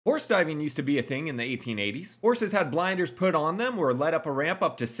Horse diving used to be a thing in the 1880s. Horses had blinders put on them, were led up a ramp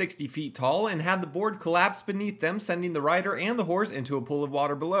up to 60 feet tall, and had the board collapse beneath them, sending the rider and the horse into a pool of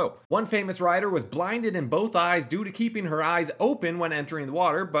water below. One famous rider was blinded in both eyes due to keeping her eyes open when entering the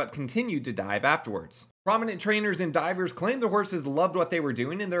water, but continued to dive afterwards. Prominent trainers and divers claimed the horses loved what they were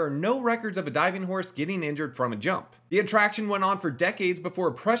doing, and there are no records of a diving horse getting injured from a jump. The attraction went on for decades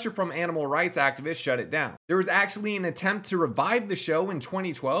before pressure from animal rights activists shut it down. There was actually an attempt to revive the show in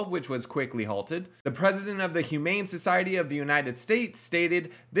 2012, which was quickly halted. The president of the Humane Society of the United States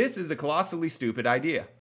stated, "This is a colossally stupid idea."